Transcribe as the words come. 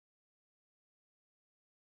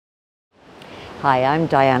Hi, I'm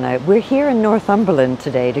Diana. We're here in Northumberland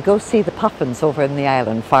today to go see the puffins over in the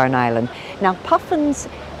island, Farne Island. Now, puffins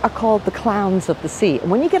are called the clowns of the sea, and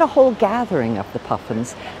when you get a whole gathering of the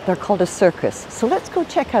puffins, they're called a circus. So let's go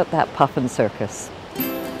check out that puffin circus.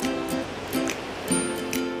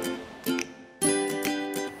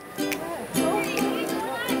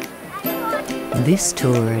 This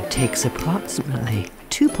tour takes approximately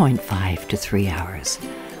 2.5 to 3 hours,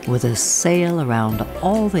 with a sail around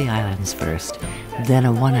all the islands first, then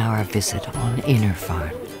a 1-hour visit on Inner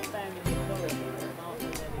Farne.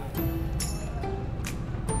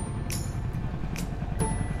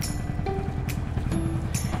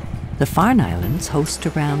 The Farne Islands host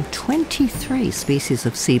around 23 species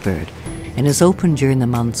of seabird and is open during the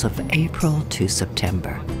months of April to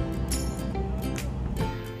September.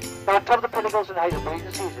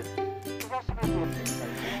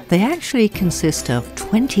 They actually consist of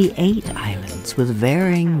 28 islands with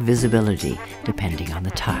varying visibility depending on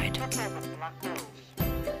the tide.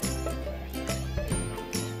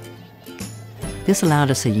 This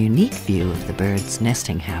allowed us a unique view of the birds'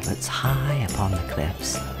 nesting habits high upon the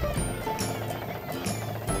cliffs.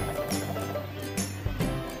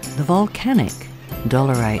 The volcanic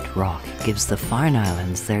dolerite rock gives the Farne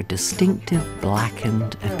Islands their distinctive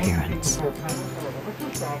blackened appearance.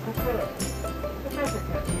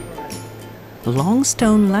 The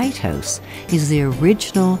Longstone Lighthouse is the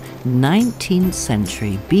original 19th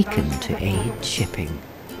century beacon to aid shipping,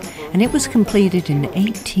 and it was completed in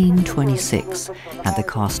 1826 at the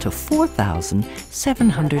cost of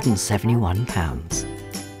 £4,771.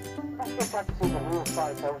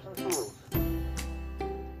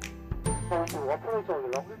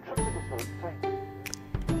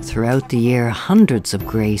 Throughout the year, hundreds of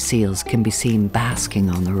grey seals can be seen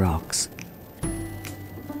basking on the rocks.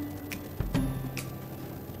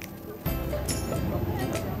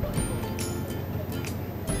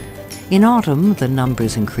 In autumn, the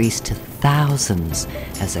numbers increase to thousands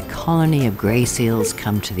as a colony of grey seals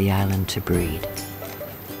come to the island to breed.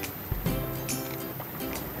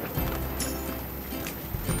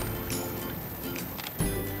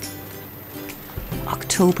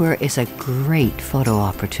 October is a great photo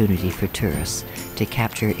opportunity for tourists to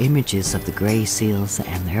capture images of the grey seals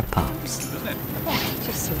and their pups. Oh,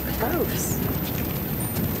 just so close.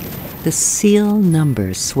 The seal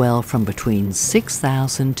numbers swell from between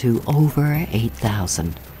 6,000 to over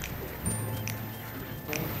 8,000.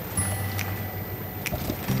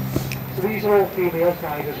 So these are all female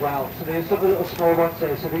guys as well. So there's some little small ones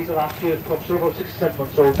there. So these are last year's pups. They're about 6 or 7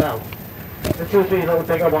 months old now. The 2 or 3 little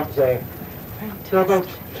bigger ones there. They're about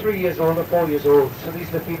 3 years old or 4 years old. So these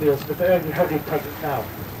are the females. They're very heavily pregnant now.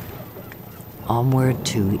 Onward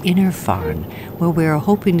to Inner Farne, where we are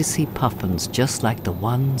hoping to see puffins just like the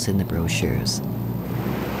ones in the brochures.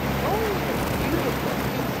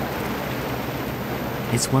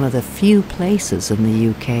 It's one of the few places in the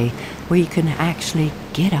UK where you can actually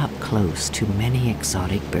get up close to many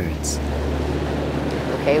exotic birds.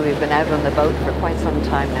 Okay, we've been out on the boat for quite some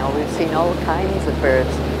time now. We've seen all kinds of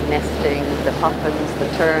birds nesting, the puffins, the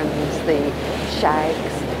terns, the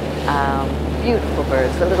shags. Beautiful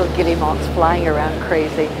birds, the little guillemots flying around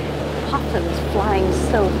crazy, puffins flying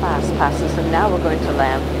so fast past us, and now we're going to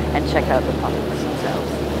land and check out the puffins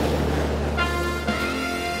themselves.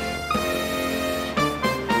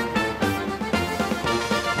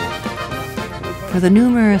 For the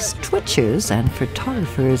numerous twitchers and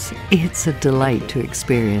photographers, it's a delight to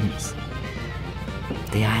experience.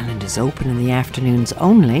 The island is open in the afternoons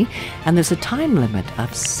only, and there's a time limit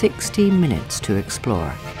of 60 minutes to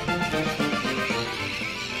explore.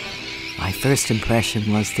 My first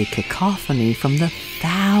impression was the cacophony from the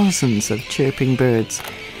thousands of chirping birds,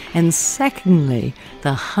 and secondly,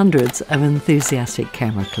 the hundreds of enthusiastic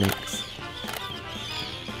camera clicks.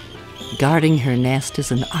 Guarding her nest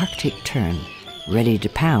is an Arctic tern, ready to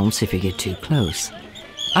pounce if you get too close.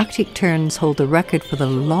 Arctic terns hold the record for the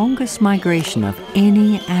longest migration of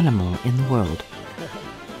any animal in the world,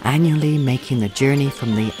 annually making the journey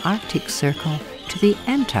from the Arctic Circle to the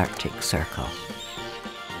Antarctic Circle.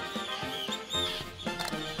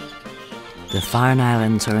 The Farne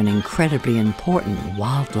Islands are an incredibly important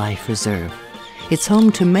wildlife reserve. It's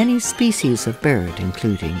home to many species of bird,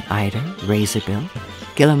 including Eider, Razorbill,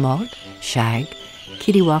 Guillemot, Shag,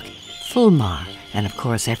 Kittiwake, Fulmar, and of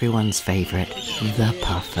course everyone's favourite, the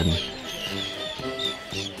puffin.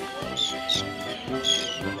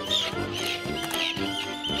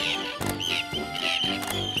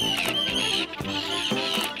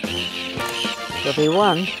 There'll be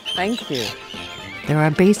one. Thank you. There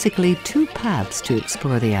are basically 2 paths to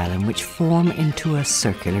explore the island which form into a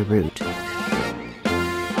circular route.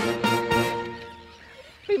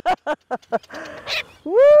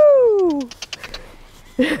 Woo!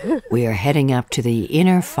 We are heading up to the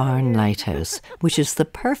inner Farne lighthouse, which is the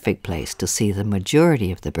perfect place to see the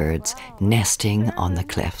majority of the birds nesting on the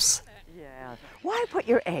cliffs. Yeah. Why put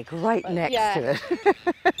your egg right next to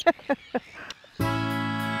it?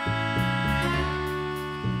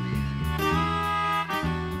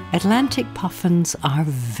 Atlantic puffins are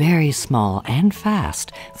very small and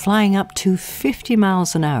fast, flying up to 50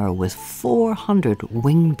 miles an hour with 400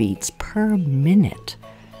 wing beats per minute.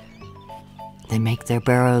 They make their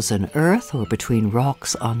burrows in earth or between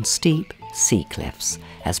rocks on steep sea cliffs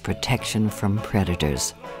as protection from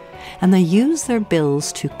predators. And they use their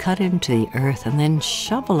bills to cut into the earth and then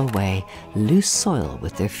shovel away loose soil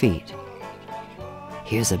with their feet.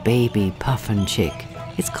 Here's a baby puffin chick.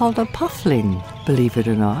 It's called a puffling, believe it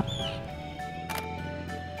or not.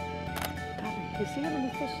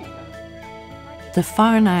 The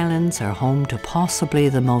Farne Islands are home to possibly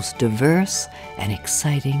the most diverse and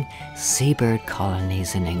exciting seabird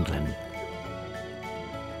colonies in England.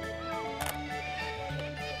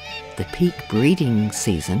 The peak breeding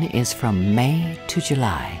season is from May to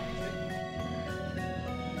July.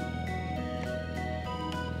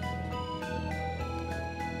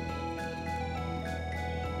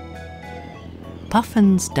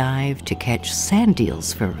 Puffins dive to catch sand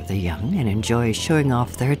eels for the young and enjoy showing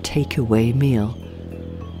off their takeaway meal.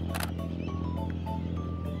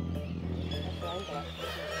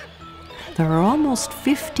 There are almost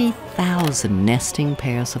 50,000 nesting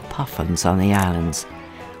pairs of puffins on the islands,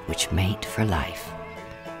 which mate for life.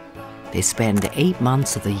 They spend 8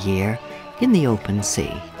 months of the year in the open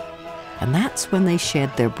sea, and that's when they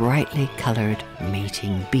shed their brightly coloured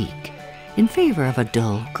mating beak in favour of a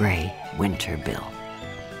dull grey winter bill.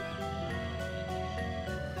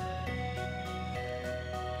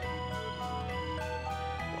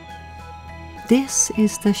 This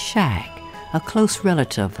is the shag, a close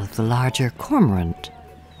relative of the larger cormorant.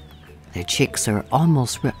 Their chicks are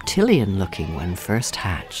almost reptilian looking when first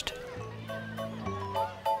hatched.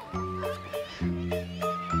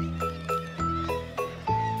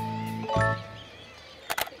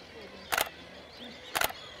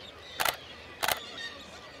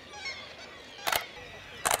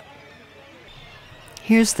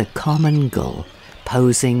 Here's the common gull,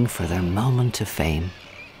 posing for their moment of fame.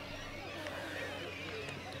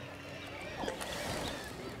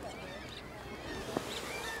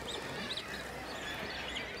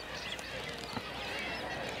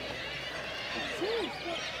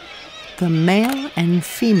 The male and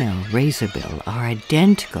female razorbill are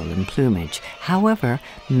identical in plumage. However,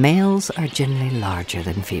 males are generally larger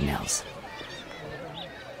than females.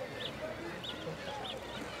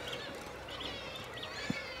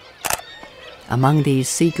 Among these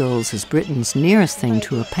seagulls is Britain's nearest thing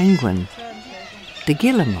to a penguin, the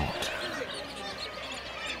Guillemot.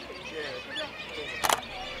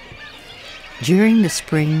 During the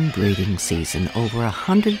spring breeding season, over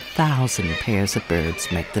 100,000 pairs of birds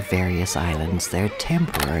make the various islands their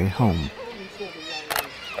temporary home.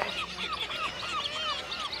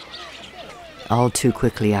 All too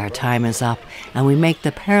quickly our time is up, and we make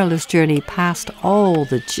the perilous journey past all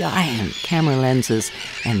the giant camera lenses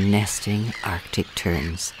and nesting Arctic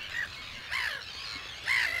terns.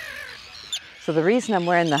 So the reason I'm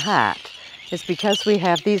wearing the hat is because we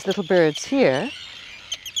have these little birds here.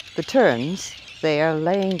 The terns, they are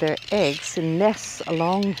laying their eggs in nests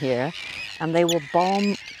along here, and they will bomb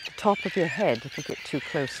the top of your head if you get too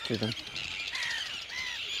close to them.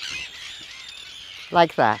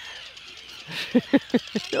 Like that.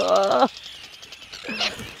 Oh.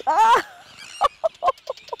 Ah.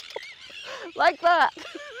 Like that.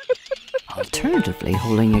 Alternatively,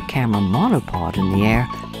 holding a camera monopod in the air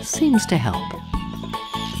seems to help.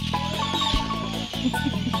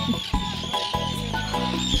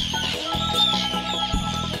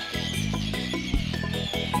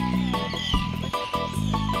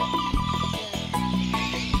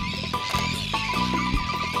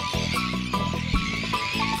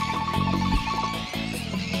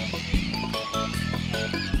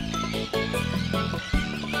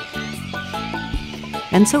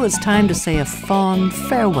 And so it's time to say a fond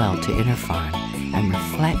farewell to Inner Farne and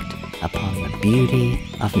reflect upon the beauty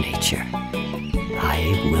of nature.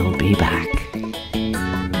 I will be back.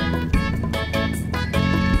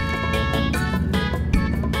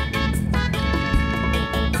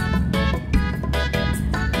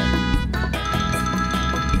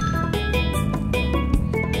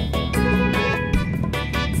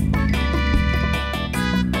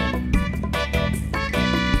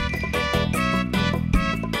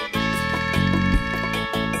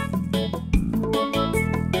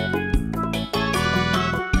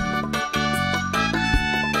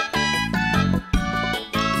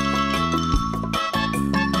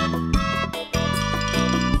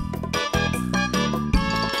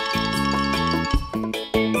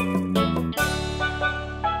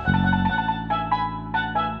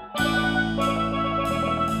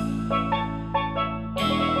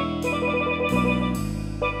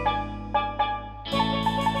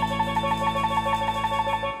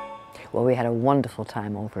 Well, we had a wonderful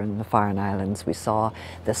time over in the Farne Islands. We saw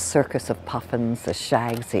the circus of puffins, the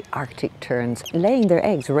shags, the Arctic terns, laying their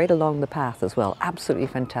eggs right along the path as well. Absolutely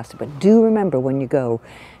fantastic. But do remember when you go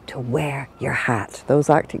to wear your hat. Those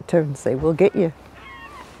Arctic terns, they will get you.